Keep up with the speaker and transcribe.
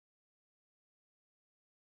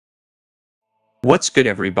What's good,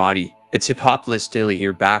 everybody? It's Hip Hop List Daily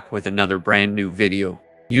here, back with another brand new video.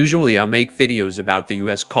 Usually I make videos about the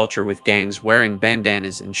US culture with gangs wearing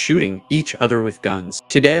bandanas and shooting each other with guns.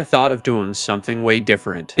 Today I thought of doing something way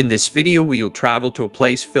different. In this video we'll travel to a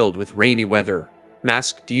place filled with rainy weather,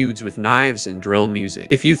 masked dudes with knives, and drill music.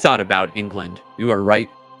 If you thought about England, you are right.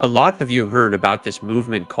 A lot of you heard about this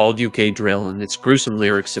movement called UK drill and its gruesome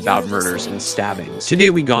lyrics about murders and stabbings. Today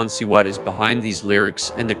we gon' see what is behind these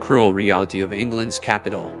lyrics and the cruel reality of England's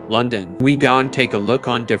capital, London. We gon' take a look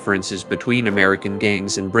on differences between American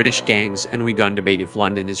gangs and British gangs, and we gon' debate if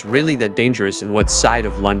London is really that dangerous and what side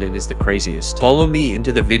of London is the craziest. Follow me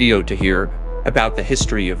into the video to hear about the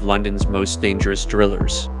history of London's most dangerous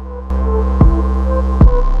drillers.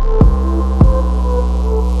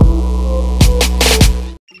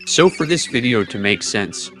 So for this video to make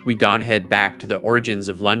sense, we gon' head back to the origins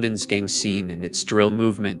of London's gang scene and its drill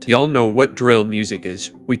movement. Y'all know what drill music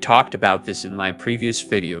is. We talked about this in my previous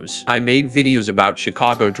videos. I made videos about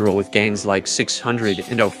Chicago drill with gangs like 600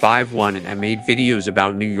 and 051, and I made videos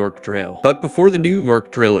about New York drill. But before the New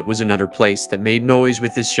York drill, it was another place that made noise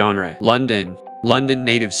with this genre, London. London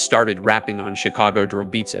natives started rapping on Chicago drill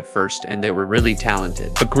beats at first, and they were really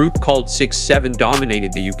talented. A group called 6-7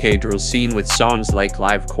 dominated the UK drill scene with songs like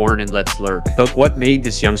Live Corn and Let's Lurk. But what made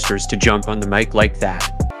these youngsters to jump on the mic like that?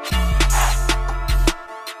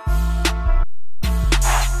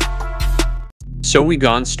 So we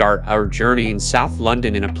gon' start our journey in South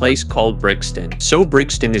London in a place called Brixton. So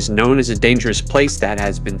Brixton is known as a dangerous place that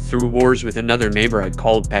has been through wars with another neighborhood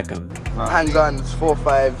called Peckham. Handguns,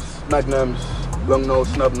 4.5s, magnums, long nose,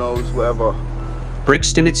 snub nose, whatever.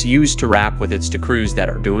 Brixton, it's used to rap with its two crews that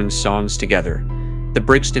are doing songs together. The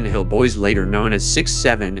Brixton Hill Boys, later known as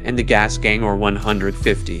 6-7, and the Gas Gang, or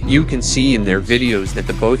 150. You can see in their videos that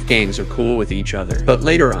the both gangs are cool with each other. But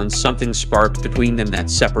later on, something sparked between them that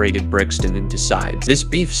separated Brixton into sides. This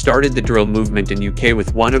beef started the drill movement in UK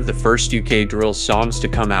with one of the first UK drill songs to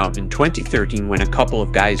come out in 2013 when a couple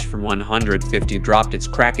of guys from 150 dropped It's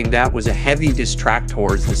Cracking. That was a heavy diss track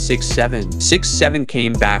towards the 6-7. 6-7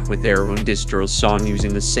 came back with their own diss drill song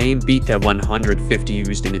using the same beat that 150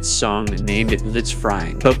 used in its song and named it Let's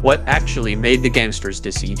Frying. But what actually made the gangsters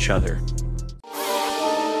diss each other?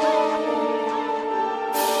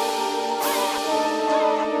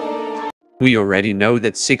 We already know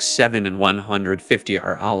that 6-7 and 150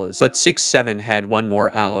 are Allahs, but 6-7 had one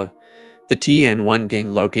more Allah, the TN1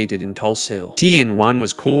 gang located in Tulse Hill. TN1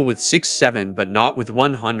 was cool with 6-7 but not with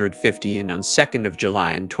 150, and on 2nd of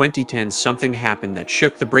July in 2010 something happened that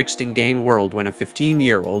shook the Brixton gang world when a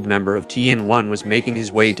 15-year-old member of TN1 was making his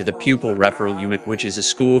way to the Pupil Referral Unit, which is a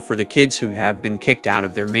school for the kids who have been kicked out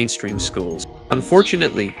of their mainstream schools.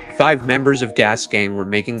 Unfortunately, 5 members of Gas Gang were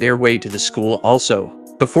making their way to the school also.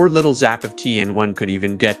 Before little Zach of TN1 could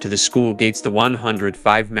even get to the school gates, the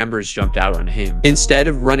 105 members jumped out on him. Instead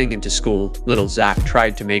of running into school, little Zach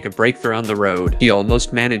tried to make a breakthrough on the road. He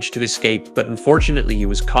almost managed to escape, but unfortunately he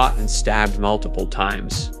was caught and stabbed multiple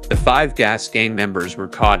times. The 5 Gas Gang members were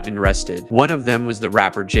caught and arrested. One of them was the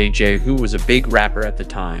rapper JJ, who was a big rapper at the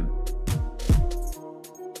time.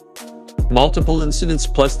 Multiple incidents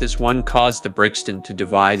plus this one caused the Brixton to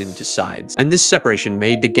divide into sides, and this separation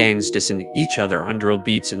made the gangs dissing each other on drill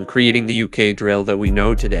beats and creating the UK drill that we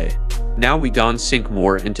know today. Now we gon' sink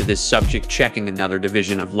more into this subject, checking another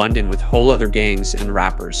division of London with whole other gangs and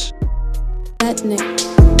rappers.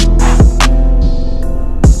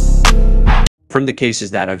 From the cases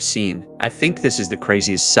that I've seen, I think this is the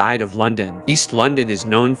craziest side of London. East London is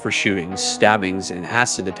known for shootings, stabbings, and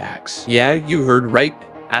acid attacks. Yeah, you heard right.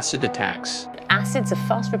 Acid attacks. Acids are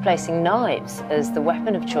fast replacing knives as the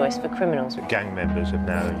weapon of choice for criminals. Gang members have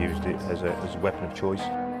now used it as a weapon of choice.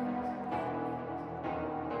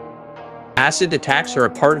 Acid attacks are a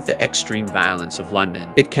part of the extreme violence of London.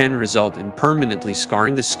 It can result in permanently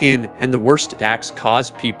scarring the skin, and the worst attacks cause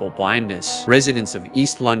people blindness. Residents of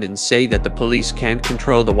East London say that the police can't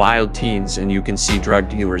control the wild teens, and you can see drug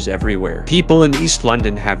dealers everywhere. People in East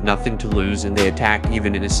London have nothing to lose, and they attack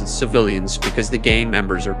even innocent civilians because the gang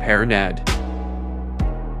members are paranoid.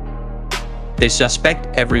 They suspect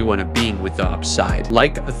everyone of being with the upside,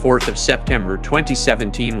 like the 4th of September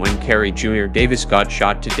 2017 when Kerry Jr. Davis got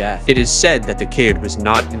shot to death. It is said that the kid was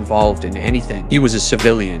not involved in anything. He was a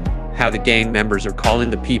civilian. How the gang members are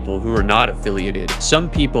calling the people who are not affiliated.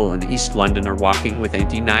 Some people in East London are walking with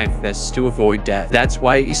anti-knife vests to avoid death. That's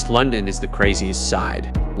why East London is the craziest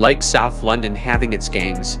side. Like South London having its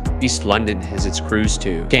gangs, East London has its crews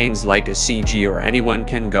too. Gangs like a CG or Anyone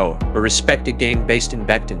Can Go, a respected gang based in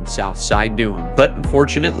Beckton, Southside Newham. But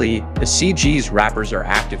unfortunately, the CG's rappers are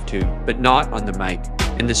active too, but not on the mic.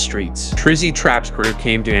 in the streets. Trizzy Trap's career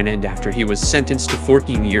came to an end after he was sentenced to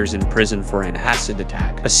 14 years in prison for an acid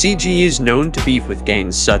attack. A CG is known to beef with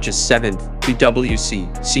gangs such as 7th,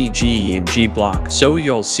 BWC, CG, and G Block. So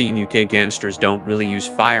you'll see UK gangsters don't really use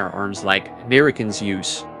firearms like Americans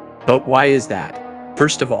use. But why is that?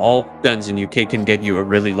 First of all, guns in UK can get you a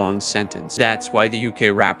really long sentence. That's why the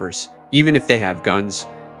UK rappers, even if they have guns,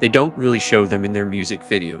 they don't really show them in their music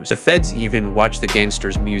videos. The feds even watch the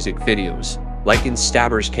gangsters' music videos. Like in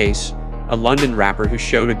Stabber's case, a London rapper who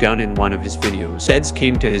showed a gun in one of his videos. Feds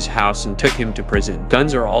came to his house and took him to prison.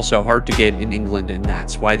 Guns are also hard to get in England, and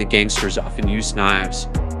that's why the gangsters often use knives.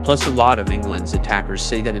 Plus, a lot of England's attackers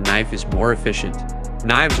say that a knife is more efficient.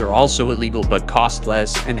 Knives are also illegal but cost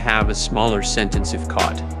less and have a smaller sentence if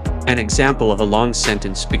caught. An example of a long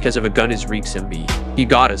sentence because of a gun is Reeks MB. He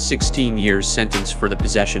got a 16-year sentence for the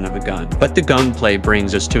possession of a gun. But the gunplay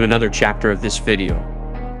brings us to another chapter of this video.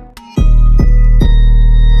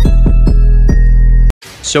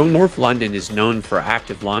 So North London is known for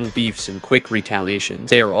active long beefs and quick retaliations.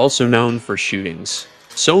 They are also known for shootings.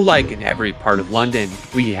 So like in every part of London,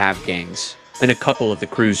 we have gangs. And a couple of the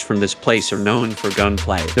crews from this place are known for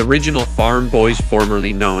gunplay. The original Farm Boys,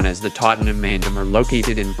 formerly known as the Tottenham Mandem, are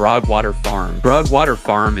located in Broadwater Farm. Broadwater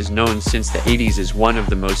Farm is known since the 80s as one of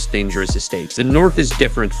the most dangerous estates. The north is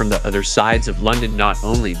different from the other sides of London not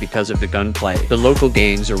only because of the gunplay. The local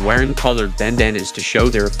gangs are wearing colored bandanas to show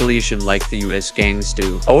their affiliation like the US gangs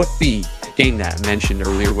do. OFB, the gang that I mentioned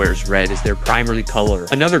earlier, wears red as their primary color.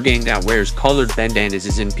 Another gang that wears colored bandanas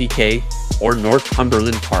is NPK, or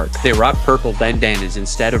Northumberland Park. They rock purple bandanas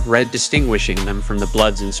instead of red, distinguishing them from the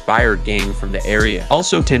Bloods-inspired gang from the area.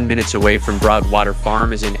 Also 10 minutes away from Broadwater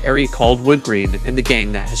Farm is an area called Wood Green, and the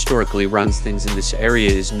gang that historically runs things in this area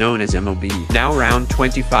is known as MOB. Now around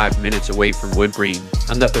 25 minutes away from Wood Green,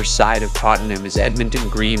 on the other side of Tottenham, is Edmonton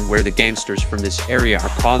Green, where the gangsters from this area are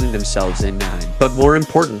calling themselves N9. But more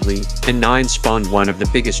importantly, N9 spawned one of the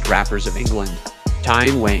biggest rappers of England,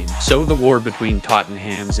 Tyne Wayne. So the war between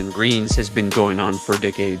Tottenhams and Greens has been going on for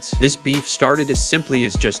decades. This beef started as simply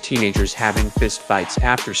as just teenagers having fist fights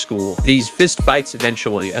after school. These fist fights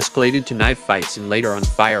eventually escalated to knife fights, and later on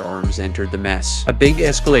firearms entered the mess. A big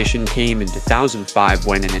escalation came in 2005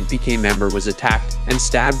 when an NPK member was attacked and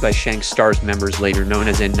stabbed by Shank Stars members later known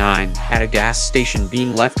as N9 at a gas station,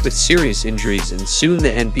 being left with serious injuries, and soon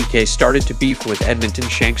the NPK started to beef with Edmonton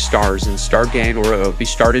Shank Stars, and Star Gang or OB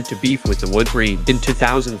started to beef with the Wood Green. In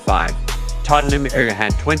 2005, Tottenham area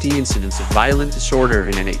had 20 incidents of violent disorder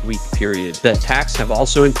in an 8-week period. The attacks have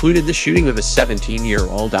also included the shooting of a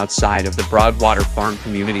 17-year-old outside of the Broadwater Farm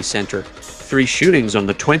Community Centre, 3 shootings on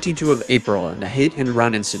the 22nd of April, and a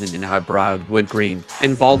hit-and-run incident in High Broad Wood Green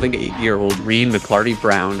involving 8-year-old Reen McClarty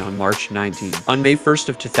Brown on March 19. On May 1st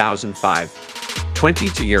of 2005,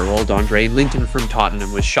 22-year-old Andre Linton from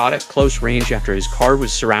Tottenham was shot at close range after his car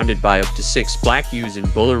was surrounded by up to 6 black youths in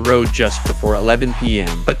Buller Road just before 11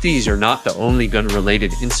 p.m. But these are not the only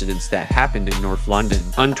gun-related incidents that happened in North London.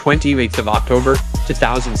 On 28th of October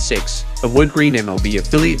 2006, a Wood Green MOB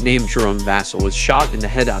affiliate named Jerome Vassell was shot in the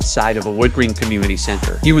head outside of a Wood Green community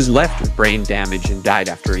center. He was left with brain damage and died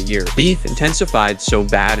after a year. Beef intensified so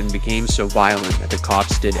bad and became so violent that the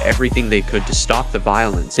cops did everything they could to stop the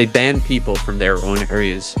violence. They banned people from their own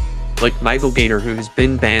areas, like Michael Gaynor, who has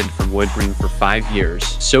been banned from Wood Green for 5 years.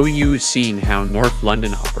 So you've seen how North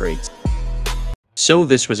London operates. So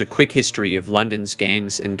this was a quick history of London's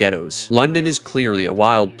gangs and ghettos. London is clearly a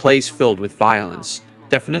wild place filled with violence.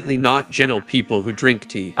 Definitely not gentle people who drink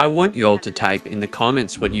tea. I want you all to type in the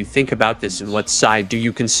comments what you think about this and what side do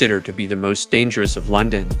you consider to be the most dangerous of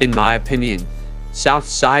London. In my opinion, South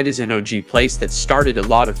Side is an OG place that started a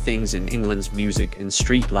lot of things in England's music and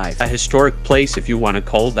street life. A historic place if you want to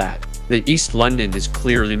call that. The East London is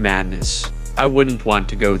clearly madness. I wouldn't want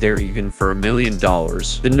to go there even for $1 million.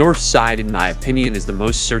 The North Side, in my opinion, is the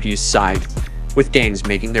most serious side, with gangs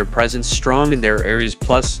making their presence strong in their areas,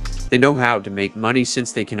 plus they know how to make money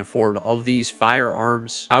since they can afford all these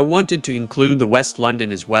firearms. I wanted to include the West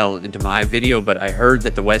London as well into my video, but I heard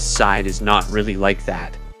that the West Side is not really like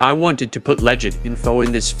that. I wanted to put legit info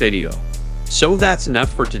in this video. So that's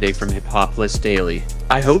enough for today from Hip Hop List Daily.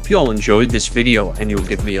 I hope you all enjoyed this video and you'll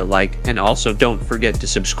give me a like, and also don't forget to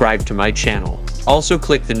subscribe to my channel. Also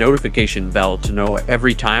click the notification bell to know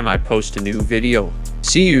every time I post a new video.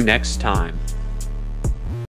 See you next time.